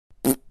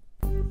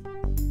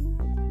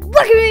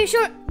Welcome to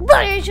Short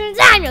Insurance.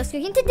 I'm your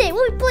Squid, and today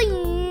we'll be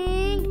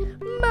playing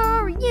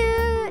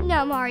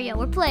Mario.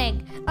 We're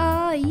playing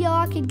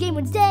Arcade Game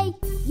Wednesday.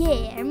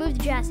 Yeah, remove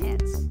the jazz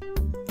hands.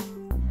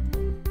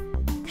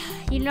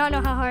 You do not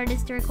know how hard it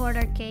is to record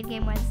Arcade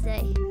Game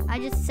Wednesday. I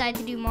just decided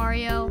to do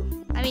Mario.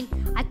 I mean,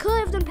 I could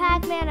have done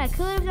Pac-Man, I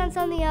could have done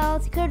something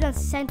else, I could have done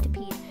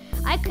Centipede.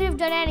 I could have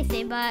done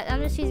anything, but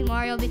I'm just using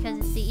Mario because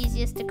it's the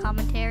easiest to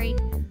commentary.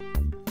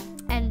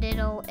 And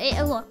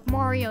look,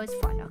 Mario is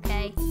fun,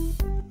 okay?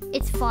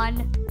 It's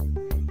fun.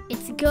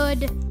 It's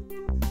good.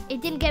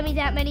 It didn't get me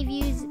that many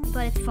views,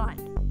 but it's fun.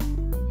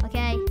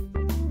 Okay?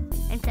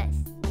 And it says,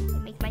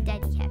 it makes my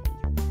daddy happy,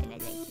 and I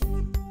like it.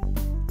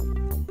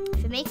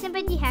 If it makes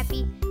somebody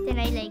happy, then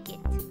I like it.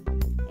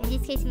 In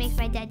this case, it makes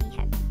my daddy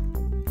happy.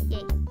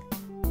 Yay.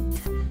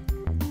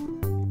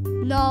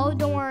 No,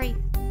 don't worry.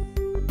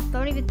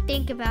 Don't even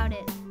think about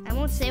it. I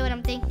won't say what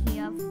I'm thinking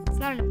of. It's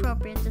not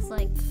inappropriate, it's just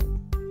like...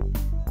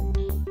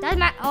 That's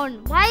my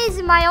own. Why is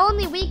it my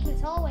only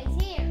weakness always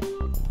here?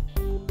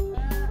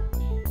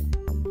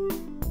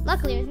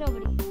 Luckily, there's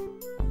nobody.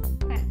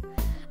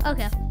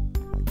 Okay.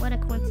 What a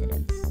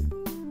coincidence.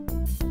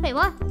 Wait,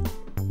 what?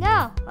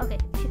 No. Okay.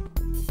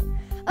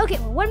 Okay,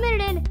 we're 1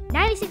 minute in,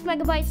 96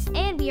 megabytes,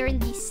 and we are in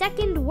the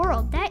second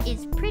world. That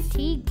is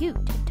pretty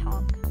good to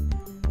talk.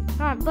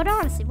 But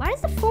honestly, why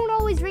does the phone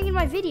always ring in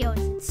my videos?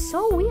 It's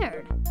so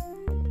weird.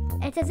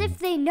 It's as if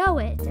they know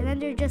it, and then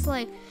they're just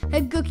like, "Hey,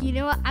 Gookie, you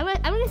know what? I'm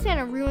gonna try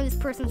to ruin this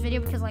person's video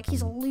because like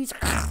he's a loser.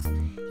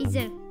 He's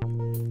in.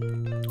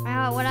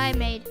 What I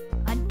made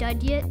a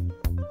dud yet?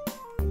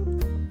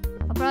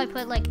 I'll probably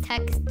put like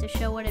text to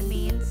show what it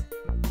means.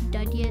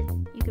 Dud yet?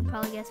 You can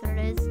probably guess what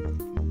it is.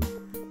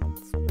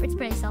 It's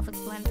pretty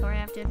self-explanatory, I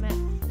have to admit.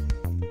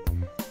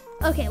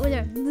 Okay, with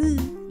our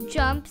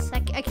jumps, I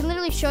can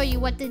literally show you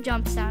what the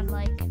jumps sound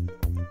like.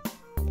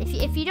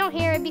 If you don't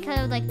hear it because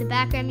of like the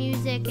background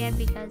music and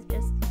because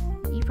just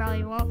you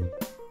probably won't.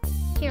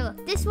 Here, look.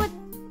 This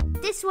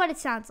is what it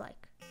sounds like.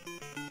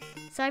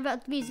 Sorry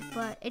about the music,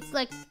 but it's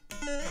like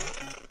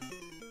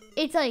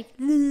so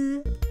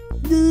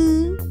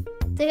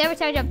every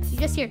time I jump, you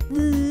just hear.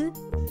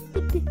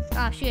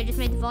 Oh shoot! I just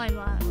made the volume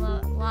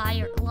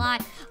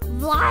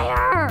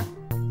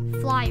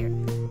flyer.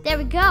 There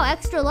we go.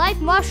 Extra life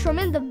mushroom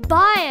in the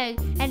bag,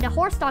 and the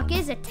horse stock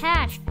is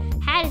attached.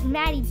 Hat is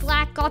matty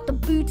black, got the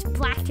boots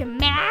black to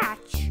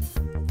match.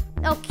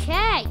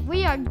 Okay,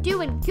 we are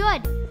doing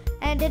good.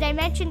 And did I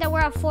mention that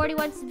we're at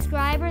 41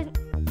 subscribers?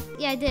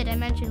 Yeah, I did. I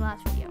mentioned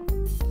last video.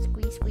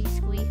 Squeeze.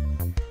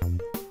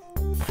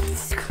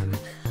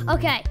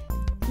 Okay,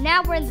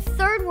 now we're in the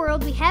third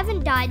world. We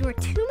haven't died. We're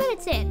 2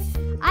 minutes in.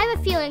 I have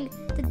a feeling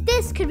that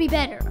this could be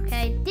better,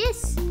 okay?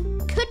 This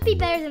could be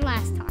better than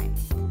last time.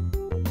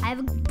 I have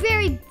a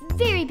very,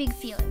 very big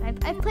feeling.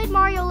 I've played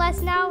Mario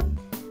less now,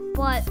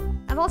 but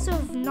I've also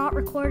not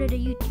recorded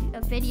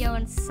a video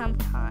in some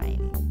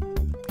time.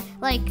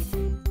 Like,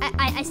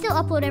 I still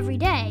upload every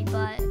day,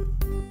 but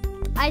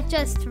I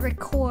just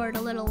record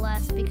a little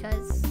less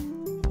because,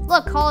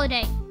 look,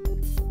 holiday.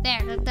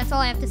 There, that's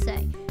all I have to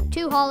say.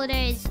 2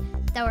 holidays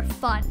that were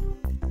fun.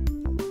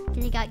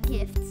 And you got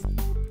gifts.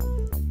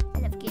 I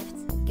love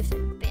gifts. Gifts are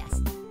the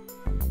best.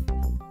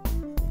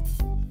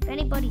 If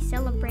anybody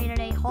celebrated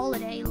a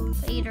holiday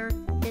later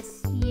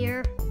this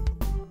year,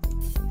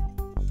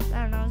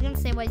 I don't know. I was gonna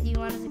say what do you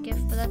want as a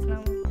gift, but that's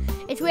not one.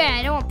 It's weird.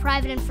 I don't want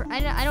private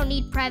I don't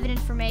need private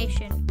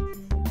information.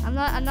 I'm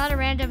not a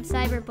random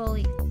cyber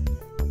bully.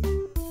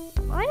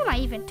 What am I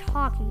even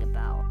talking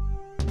about?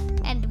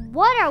 And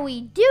what are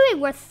we doing?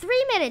 We're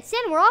 3 minutes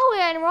in. We're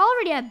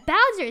already at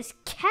Bowser's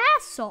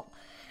castle.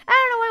 I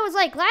don't know what it was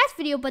like last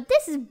video, but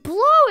this is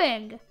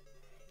blowing.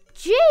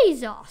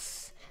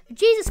 Jesus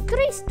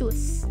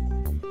Christus.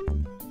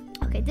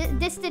 Okay,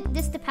 this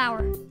the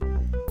power.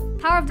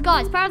 Power of the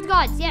gods.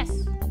 Yes.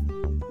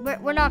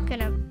 We're not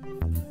gonna.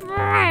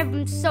 I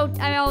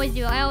always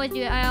do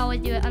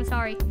it. I'm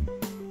sorry.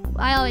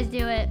 I always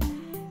do it.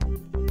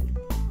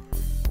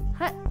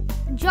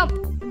 Jump.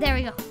 There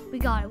we go. We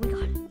got it. Whew.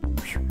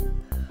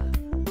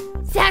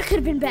 That could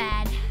have been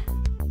bad.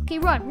 Okay,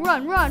 run.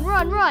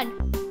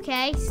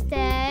 Okay,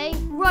 stay.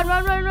 Run.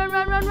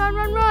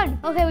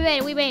 Okay,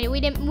 we made it.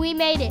 We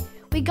made it.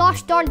 We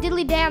gosh darn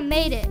diddly damn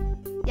made it.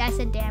 Yeah, I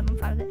said damn. I'm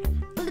fine with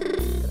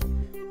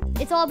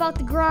it. It's all about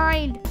the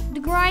grind. The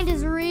grind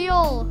is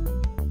real.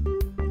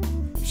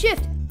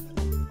 Shift.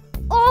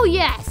 Oh,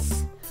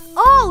 yes.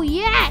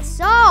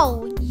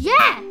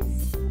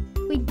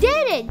 We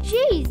did it.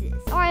 Jesus.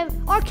 Our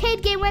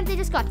Arcade Game Wednesday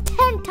just got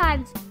 10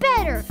 times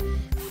better.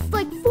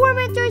 Like 4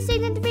 minutes 30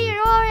 seconds into the video,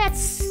 and already that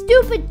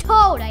stupid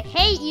Toad. I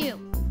hate you.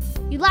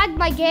 You lagged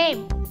my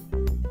game.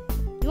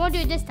 You won't do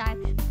it this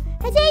time.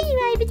 I hate you,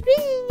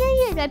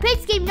 I played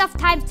this game enough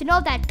times to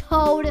know that,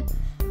 Toad.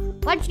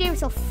 Why don't you name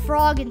yourself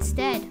Frog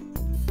instead?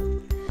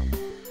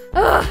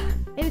 Ugh.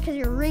 Maybe because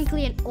you're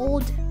wrinkly and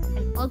old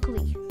and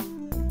ugly.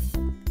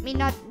 I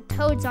mean,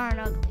 Toads aren't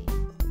ugly.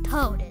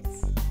 Toad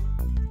is.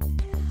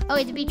 Oh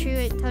wait, to be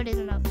true, Toad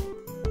isn't ugly.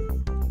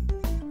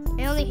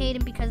 I only hate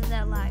him because of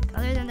that lag.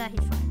 Other than that, he's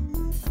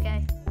fine.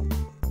 Okay?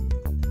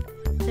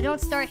 So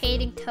don't start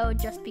hating Toad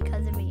just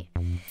because of me.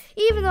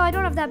 Even though I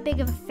don't have that big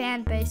of a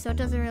fan base, so it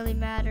doesn't really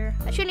matter.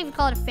 I shouldn't even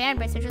call it a fan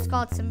base. I just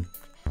call it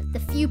the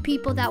few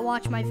people that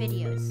watch my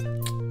videos.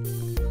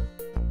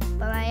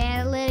 But my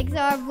analytics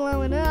are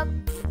blowing up.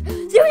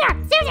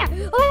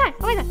 Superstar! Oh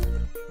my god!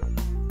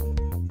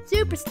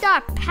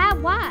 Superstar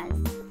powers.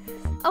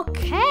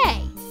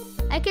 Okay.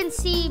 I can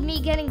see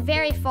me getting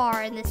very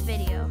far in this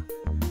video.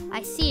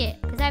 I see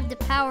it, because I have the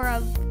power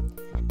of...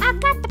 I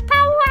got the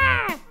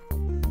power!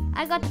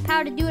 I got the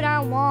power to do what I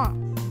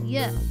want.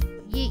 Yeah.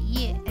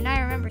 And I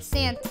remember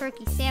saying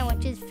turkey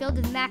sandwiches filled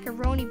with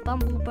macaroni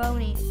bumble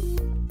boney.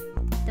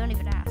 Don't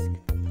even ask.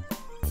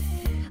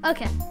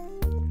 Okay.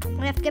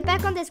 We have to get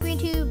back on this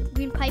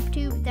green pipe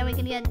tube, then we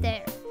can get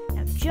there.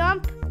 Now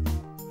jump.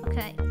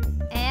 Okay.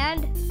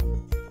 And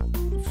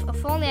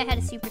if only I had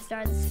a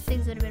superstar,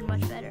 things would have been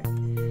much better.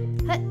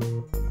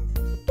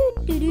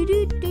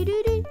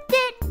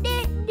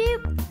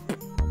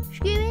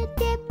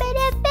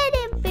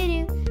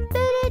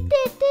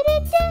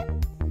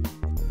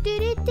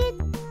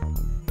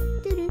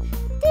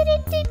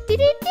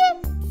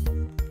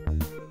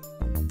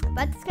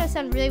 But it's gonna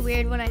sound really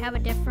weird when I have a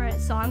different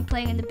song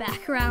playing in the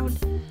background.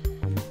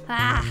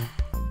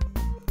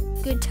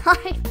 Good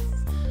times.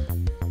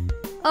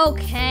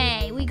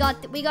 Okay, we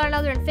got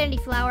another infinity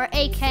flower,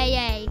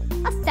 aka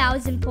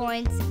 1,000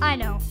 points. I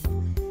know.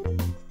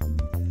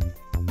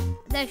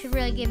 That should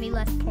really give me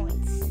less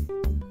points.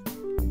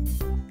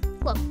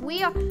 Look,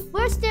 we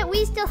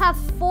still have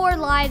 4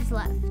 lives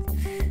left.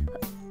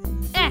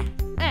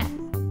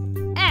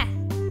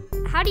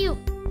 How do you?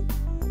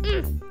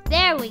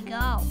 There we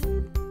go.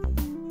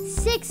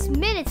 6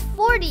 minutes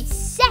 40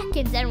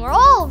 seconds, and we're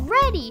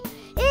already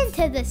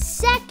into the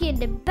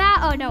second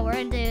oh no, we're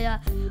into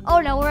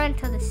we're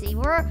into the sea.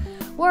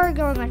 We're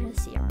going into the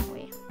sea, aren't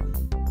we?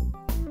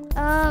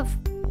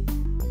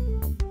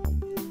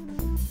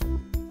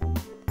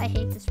 I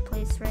hate this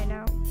place right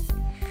now.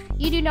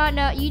 You do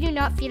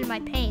not feel my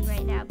pain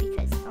right now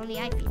because only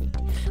I feel it.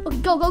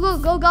 Okay,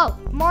 go.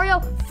 Mario,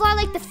 fly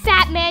like the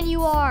fat man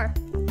you are.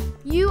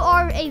 You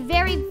are a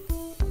very...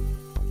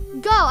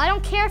 Go. I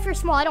don't care if you're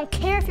small. I don't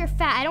care if you're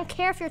fat. I don't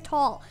care if you're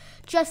tall.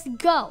 Just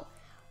go.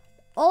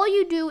 All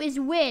you do is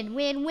win.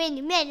 Win.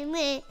 Even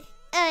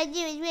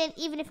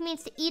if it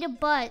means to eat a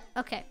butt.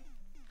 Okay.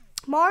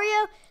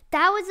 Mario,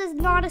 that was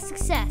not a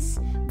success.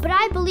 But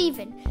I believe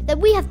that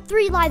we have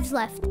 3 lives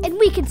left, and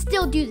we can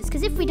still do this.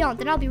 Because if we don't,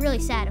 then I'll be really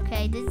sad,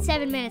 okay? This is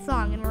 7 minutes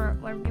long, and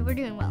we're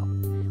doing well.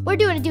 We're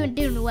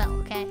doing well,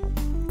 okay?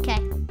 Okay.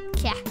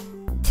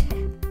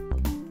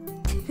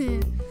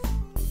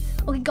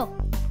 Okay,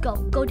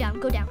 go down.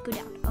 Okay,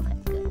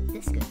 good.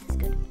 This is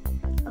good.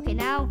 Okay,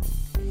 now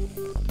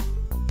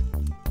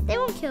they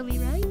won't kill me,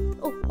 right?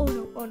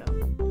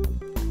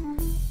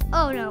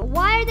 Oh no.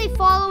 Why are they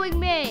following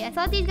me? I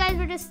thought these guys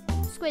were just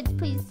squids.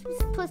 Please,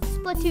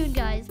 Splatoon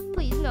guys.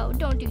 Please, no,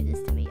 don't do this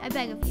to me. I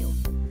beg of you.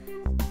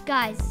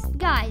 Guys.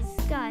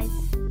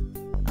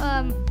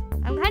 I'm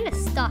kind of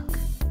stuck.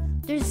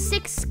 There's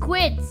 6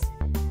 squids.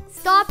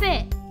 Stop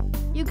it.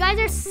 You guys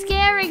are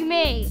scaring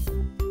me.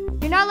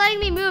 You're not letting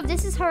me move.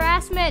 This is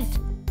harassment.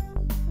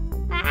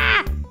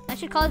 I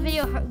should call the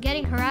video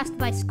getting harassed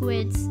by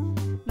squids.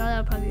 No,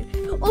 that'll probably be...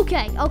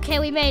 Okay,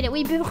 we made it.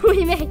 We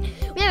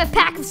have a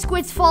pack of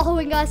squids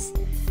following us.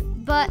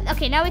 But,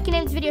 okay, now we can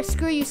name this video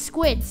Screw You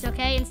Squids,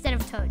 okay? Instead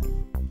of Toad.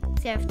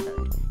 Yeah.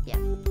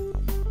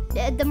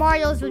 The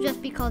Marios will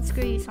just be called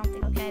Screw You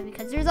something, okay?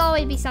 Because there's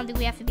always be something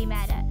we have to be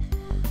mad at.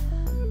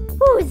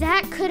 Ooh,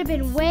 that could have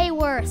been way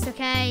worse,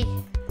 okay?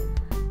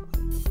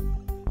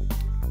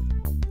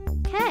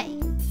 Okay.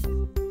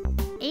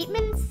 8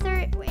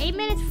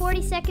 minutes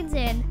 40 seconds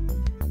in.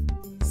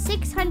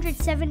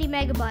 670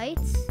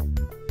 megabytes.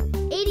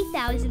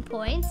 80,000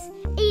 points.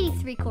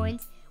 83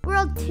 coins.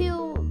 World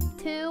 2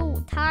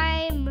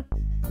 time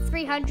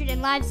 300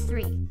 and lives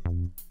 3.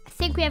 I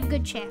think we have a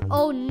good chance.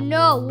 Oh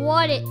no,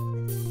 what it?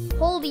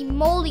 Holy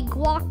moly,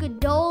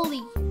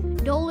 guacadole.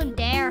 Dolan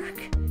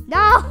Derek.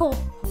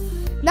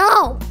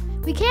 No,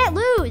 we can't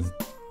lose.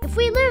 If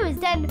we lose,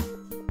 then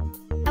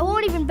I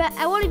won't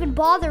even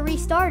bother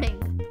restarting.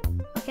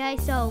 Okay,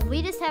 so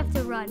we just have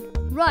to run.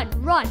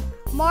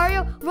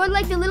 Mario, run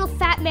like the little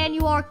fat man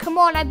you are. Come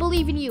on, I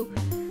believe in you.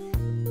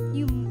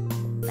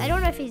 I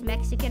don't know if he's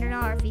Mexican or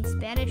not, or if he's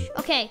Spanish.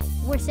 Okay,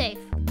 we're safe.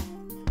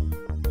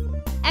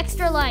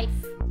 Extra life.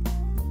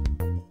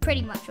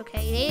 Pretty much,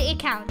 okay, it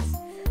counts.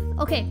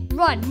 Okay,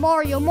 run,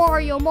 Mario.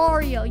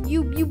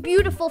 You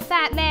beautiful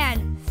fat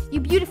man. You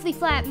beautifully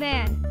flat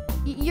man.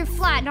 You're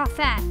flat, not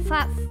fat.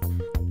 Flat.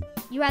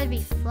 You rather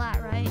be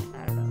flat, right?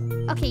 I don't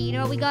know. Okay, you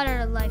know what? We got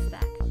our life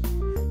back.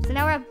 So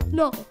now we're at...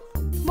 No.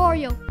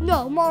 Mario.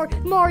 No.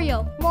 Mario.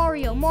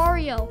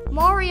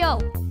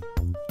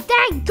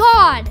 Thank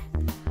God!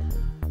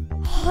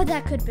 Oh,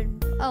 that could have been...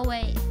 Oh,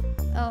 wait.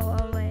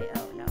 Oh, wait.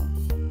 Oh, no.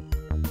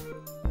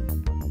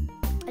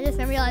 I just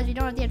realized we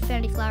don't have the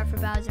infinity flower for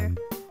Bowser.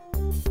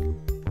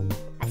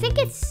 I think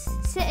it's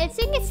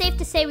safe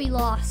to say we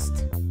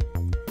lost.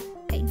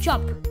 Okay,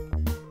 jump.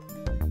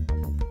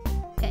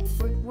 Okay,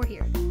 we're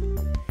here.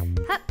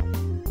 Hup.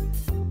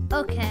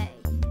 Okay.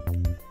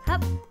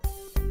 Hup.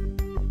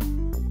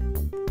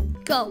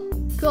 Go.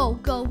 Go,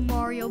 go,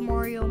 Mario,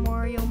 Mario,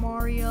 Mario,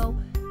 Mario,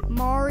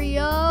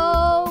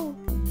 Mario.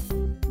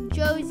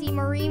 Josie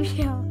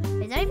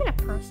Marimio. Is that even a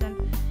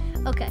person?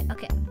 Okay,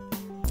 okay.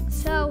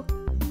 So,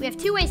 we have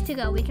two ways to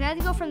go. We can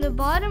either go from the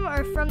bottom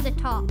or from the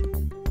top.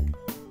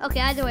 Okay,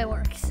 either way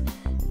works.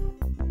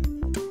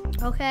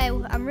 Okay,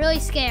 I'm really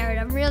scared.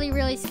 I'm really,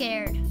 really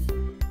scared.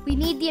 We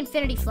need the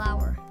infinity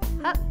flower.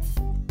 Hup,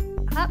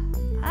 hup,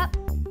 hup.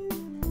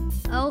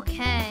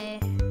 Okay.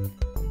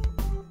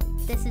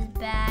 This is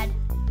bad.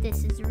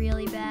 This is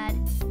really bad.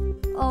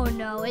 Oh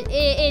no,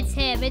 it's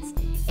him. It's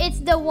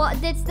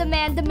the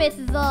man, the myth,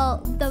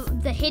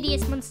 the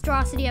hideous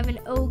monstrosity of an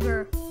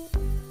ogre.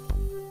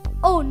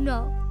 Oh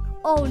no.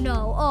 Oh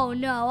no, oh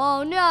no,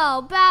 oh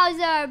no.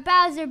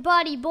 Bowser,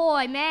 buddy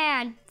boy,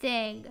 man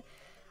thing.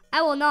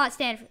 I will not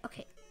stand for,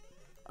 okay.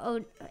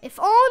 Oh, if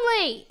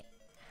only.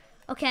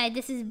 Okay,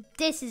 this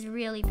is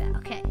really bad.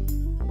 Okay.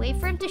 Wait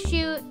for him to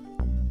shoot.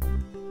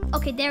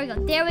 Okay, there we go.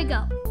 There we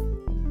go.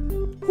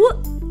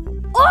 What?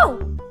 Oh!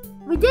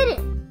 We did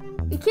it.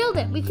 We killed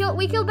it. We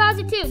killed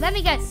Bowser too. Let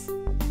me guess.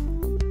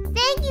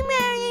 Thank you,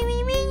 Mario.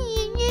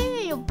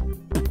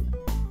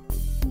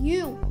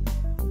 You.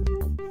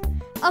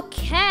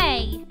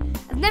 Okay.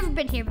 I've never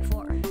been here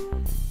before.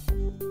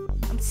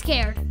 I'm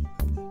scared.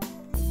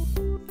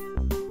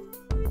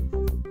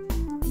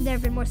 I've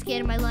never been more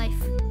scared in my life.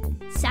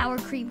 Sour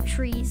cream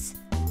trees.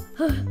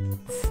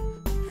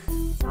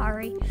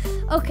 Sorry.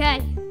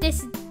 Okay.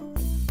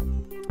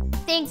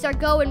 Things are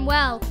going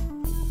well.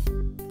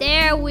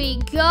 There we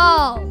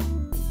go.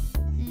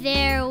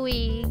 There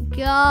we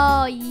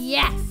go.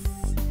 Yes.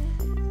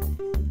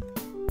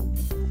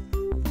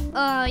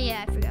 Oh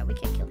yeah, I forgot we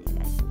can't kill these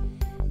guys.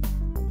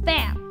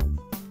 Bam.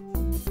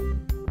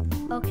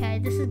 Okay,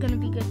 this is gonna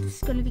be good. This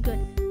is gonna be good.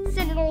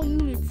 Send in all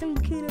units. Send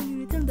the kid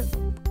units. Send the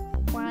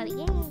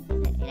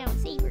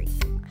savory.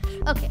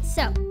 Okay,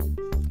 so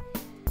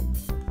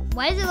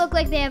why does it look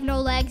like they have no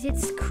legs?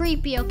 It's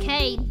creepy.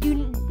 Okay,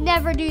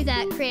 never do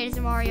that, creators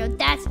of Mario.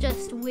 That's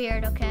just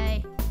weird.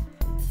 Okay.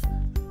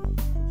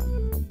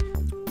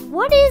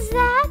 What is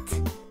that?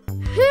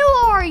 Who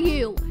are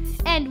you?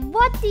 And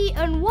what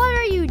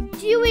are you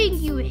doing,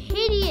 you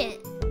idiot?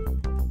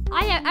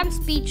 I'm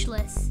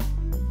speechless.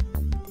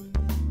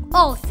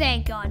 Oh,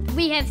 thank God.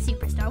 We have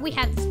Superstar. We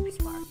have the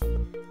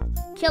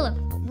Superstar. Kill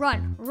him.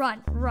 Run,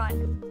 run,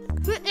 run.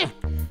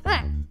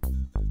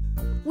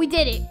 We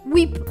did it.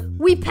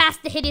 We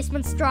passed the hideous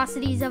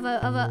monstrosities of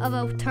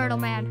a turtle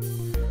man.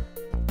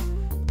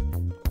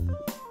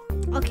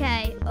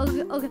 Okay.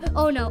 Okay.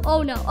 Oh no.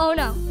 Oh no. Oh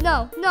no.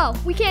 No. No.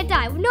 We can't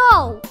die.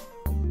 No.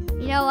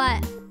 You know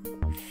what?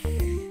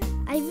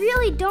 I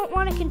really don't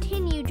want to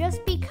continue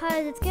just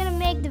because it's gonna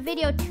make the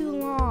video too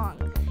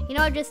long. You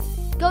know, just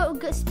go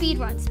speed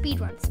run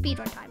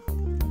time.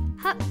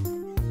 Huh.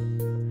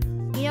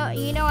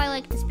 You know I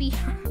like to speed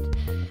run.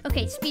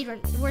 Okay, speed run.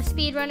 We're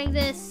speed running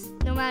this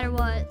no matter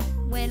what.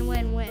 Win,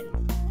 win, win.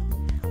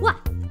 What?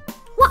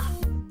 What?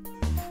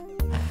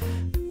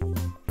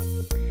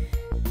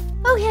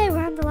 Okay,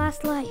 we're on the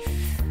last life.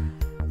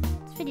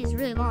 This video is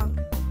really long.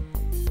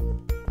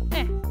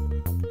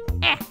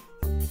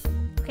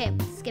 Okay,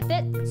 skip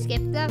it.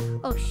 Skip that.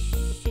 Oh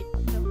shit.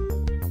 No.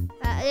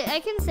 I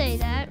can say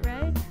that,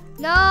 right?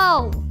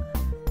 No.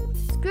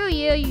 Screw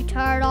you, you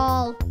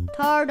turtle.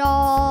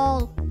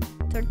 Turtle.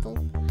 Turtle.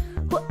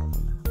 What?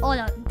 Oh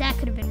no, that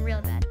could have been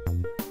real bad.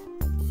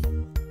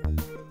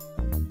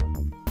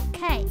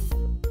 Okay.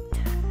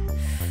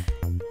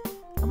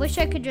 I wish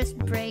I could just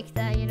break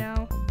that, you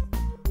know.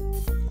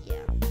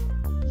 Yeah,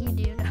 you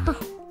do know.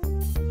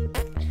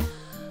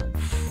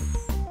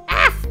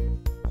 Ah!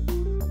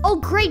 Oh,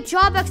 great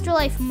job, Extra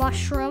Life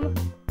Mushroom.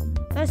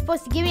 That was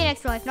supposed to give me an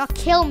extra life, not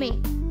kill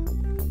me.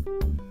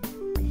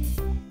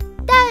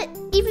 That,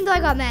 even though I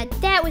got mad,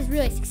 that was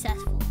really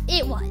successful.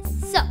 It was.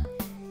 So,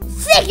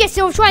 thank you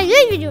so much for watching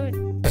this video.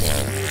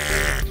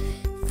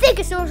 Thank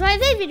you so much for watching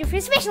this video. For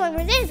a special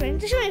thank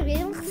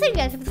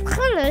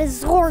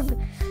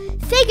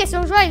you so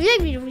much for watching this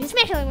video. Thank you so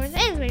much for watching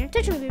this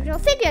video.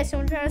 Thank you so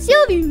much for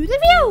watching this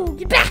video.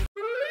 Goodbye.